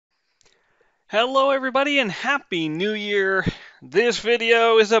Hello everybody and Happy New Year. This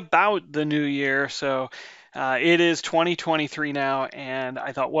video is about the new year. It is 2023 now, and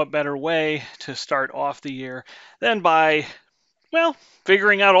I thought what better way to start off the year than by, well,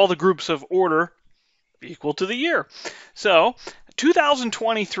 figuring out all the groups of order equal to the year. So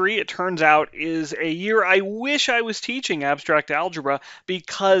 2023, it turns out, is a year I wish I was teaching abstract algebra,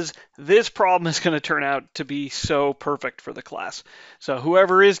 because this problem is going to turn out to be so perfect for the class. So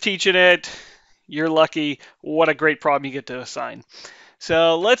whoever is teaching it, you're lucky. What a great problem you get to assign.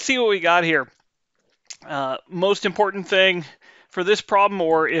 So let's see what we got here. Most important thing for this problem,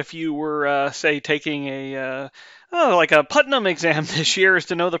 or if you were, say, taking like a Putnam exam this year, is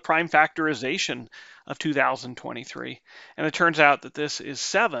to know the prime factorization of 2023. And it turns out that this is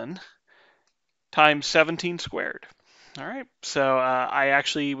 7 times 17 squared. All right, so I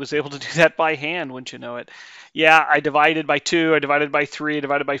actually was able to do that by hand, wouldn't you know it? Yeah, I divided by 2, I divided by 3, I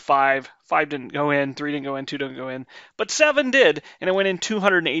divided by 5. 5 didn't go in, 3 didn't go in, 2 didn't go in. But 7 did, and it went in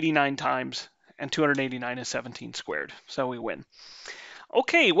 289 times, and 289 is 17 squared, so we win.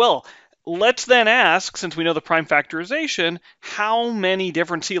 Okay, well, let's then ask, since we know the prime factorization, how many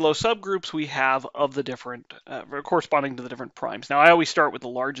different CLO subgroups we have of the different, corresponding to the different primes. Now, I always start with the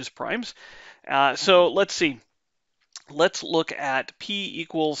largest primes. So let's see. Let's look at P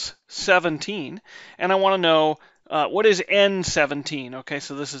equals 17, and I want to know what is N17. Okay,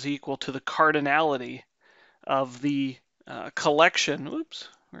 so this is equal to the cardinality of the collection. Oops,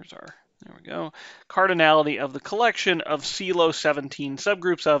 where's our, there we go. Cardinality of the collection of CLO 17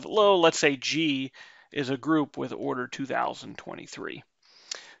 subgroups of, let's say G is a group with order 2023.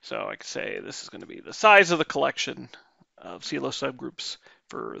 So I could say this is going to be the size of the collection of CLO subgroups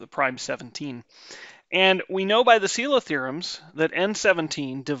for the prime 17. And we know by the CLO theorems that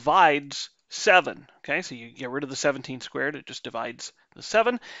N17 divides 7. Okay, so you get rid of the 17 squared, it just divides the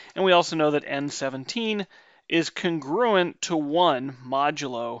 7. And we also know that N17 is congruent to 1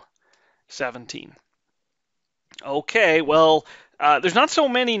 modulo 17. Okay, well, there's not so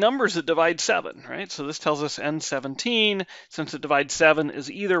many numbers that divide 7, right? So this tells us N17, since it divides 7, is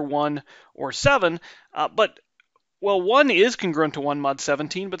either 1 or 7. Well, 1 is congruent to 1 mod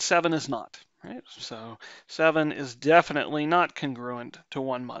 17, but 7 is not. Right? So 7 is definitely not congruent to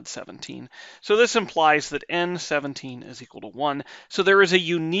 1 mod 17. So this implies that N17 is equal to 1. So there is a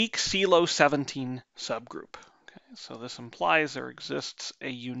unique CLO 17 subgroup. Okay? So this implies there exists a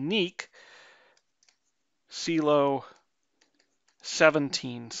unique CLO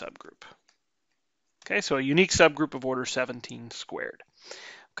 17 subgroup. Okay, so a unique subgroup of order 17 squared.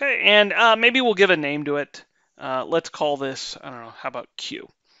 Okay, and maybe we'll give a name to it. Let's call this, I don't know, how about Q?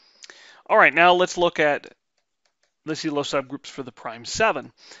 All right, now let's look at the CLO subgroups for the prime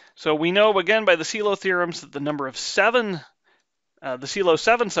 7. So we know, again, by the CLO theorems that the number of 7, the CLO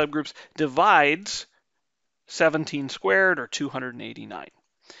 7 subgroups divides 17 squared, or 289.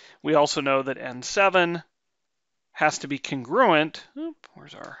 We also know that N7 has to be congruent.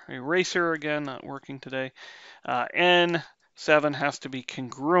 Where's our eraser again? Not working today. N7 has to be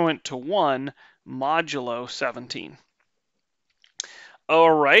congruent to 1 modulo 17.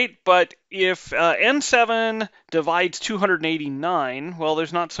 All right, but if N7 divides 289, well,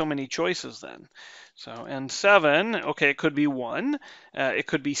 there's not so many choices then. So N7, okay, it could be 1, it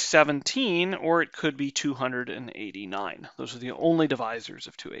could be 17, or it could be 289. Those are the only divisors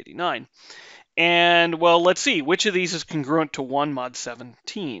of 289. And, well, let's see, which of these is congruent to 1 mod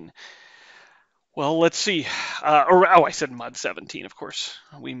 17? Well, let's see. I said mod 17, of course.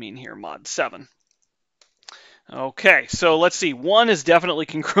 We mean here mod 7. Okay, so let's see. 1 is definitely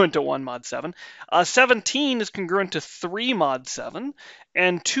congruent to 1 mod 7. 17 is congruent to 3 mod 7.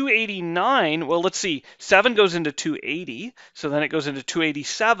 And 289, well, let's see. 7 goes into 280, so then it goes into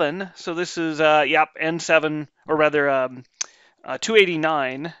 287. So this is, N7, or rather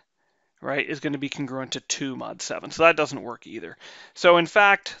 289, right, is going to be congruent to 2 mod 7. So that doesn't work either. So in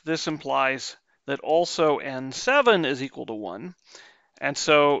fact, this implies that also N7 is equal to 1. And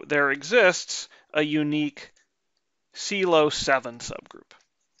so there exists a unique CLO 7 subgroup.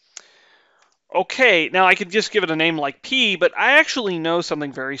 Okay, now I could just give it a name like P, but I actually know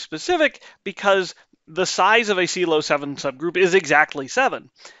something very specific, because the size of a CLO 7 subgroup is exactly 7.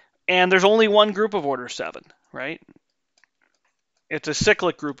 And there's only one group of order 7, right? It's a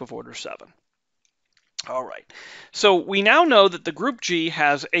cyclic group of order 7. All right, so we now know that the group G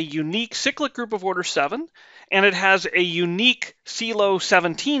has a unique cyclic group of order 7, and it has a unique CLO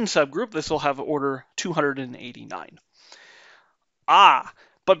 17 subgroup. This will have order 289.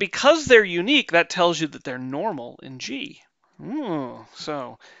 But because they're unique, that tells you that they're normal in G.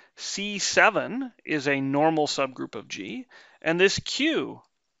 So C7 is a normal subgroup of G, and this Q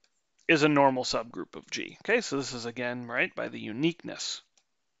is a normal subgroup of G. Okay, so this is again, right, by the uniqueness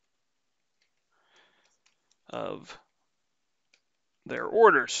of their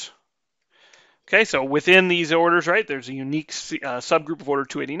orders. Okay, so within these orders, right, there's a unique subgroup of order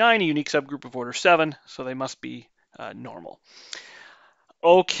 289, a unique subgroup of order 7, so they must be normal.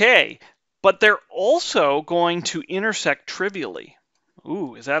 Okay, but they're also going to intersect trivially.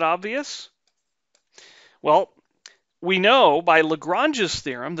 Ooh, is that obvious? Well, we know by Lagrange's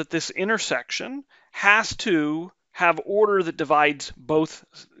theorem that this intersection has to have order that divides both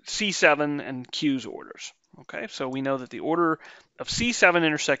C7 and Q's orders. Okay, so we know that the order of C7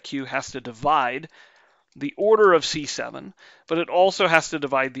 intersect Q has to divide the order of C7, but it also has to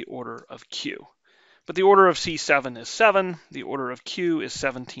divide the order of Q. But the order of C7 is 7, the order of Q is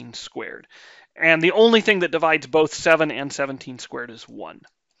 17 squared. And the only thing that divides both 7 and 17 squared is 1.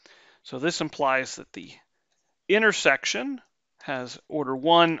 So this implies that the intersection has order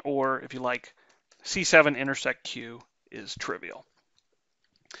 1, or if you like, C7 intersect Q is trivial.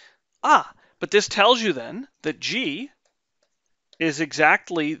 But this tells you then that G is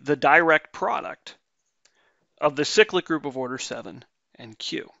exactly the direct product of the cyclic group of order 7 and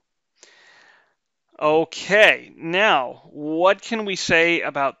Q. Okay, now what can we say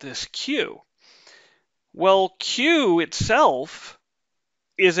about this Q? Well, Q itself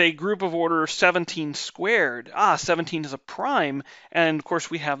is a group of order 17 squared. 17 is a prime, and of course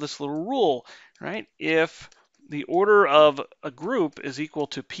we have this little rule, right? If the order of a group is equal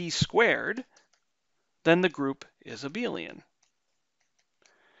to p squared, then the group is abelian.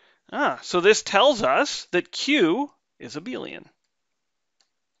 So this tells us that Q is abelian.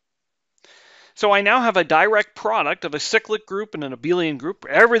 So I now have a direct product of a cyclic group and an abelian group.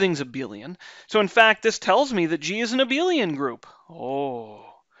 Everything's abelian. So in fact, this tells me that G is an abelian group. Oh,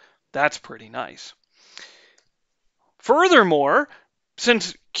 that's pretty nice. Furthermore,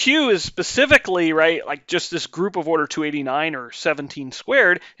 since Q is specifically, right, like just this group of order 289 or 17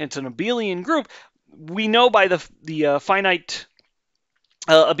 squared, and it's an abelian group, we know by the finite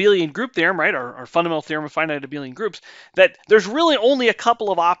abelian group theorem, right, our fundamental theorem of finite abelian groups, that there's really only a couple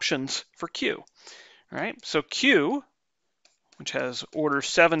of options for Q, right? So Q, which has order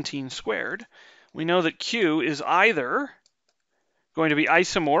 17 squared, we know that Q is either going to be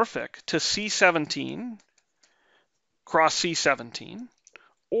isomorphic to C17 cross C17,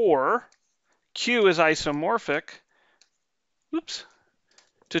 or Q is isomorphic,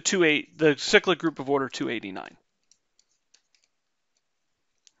 to the cyclic group of order 289.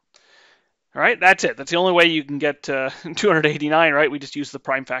 All right, that's it. That's the only way you can get 289, right? We just use the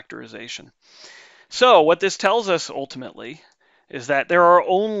prime factorization. So what this tells us ultimately is that there are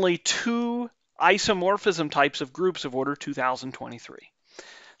only two isomorphism types of groups of order 2023.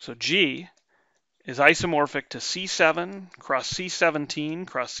 So G is isomorphic to C7 cross C17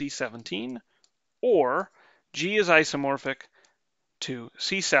 cross C17, or G is isomorphic to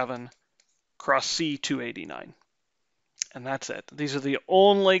C7 cross C289. And that's it. These are the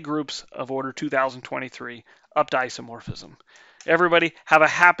only groups of order 2023 up to isomorphism. Everybody, have a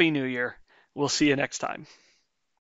happy new year. We'll see you next time.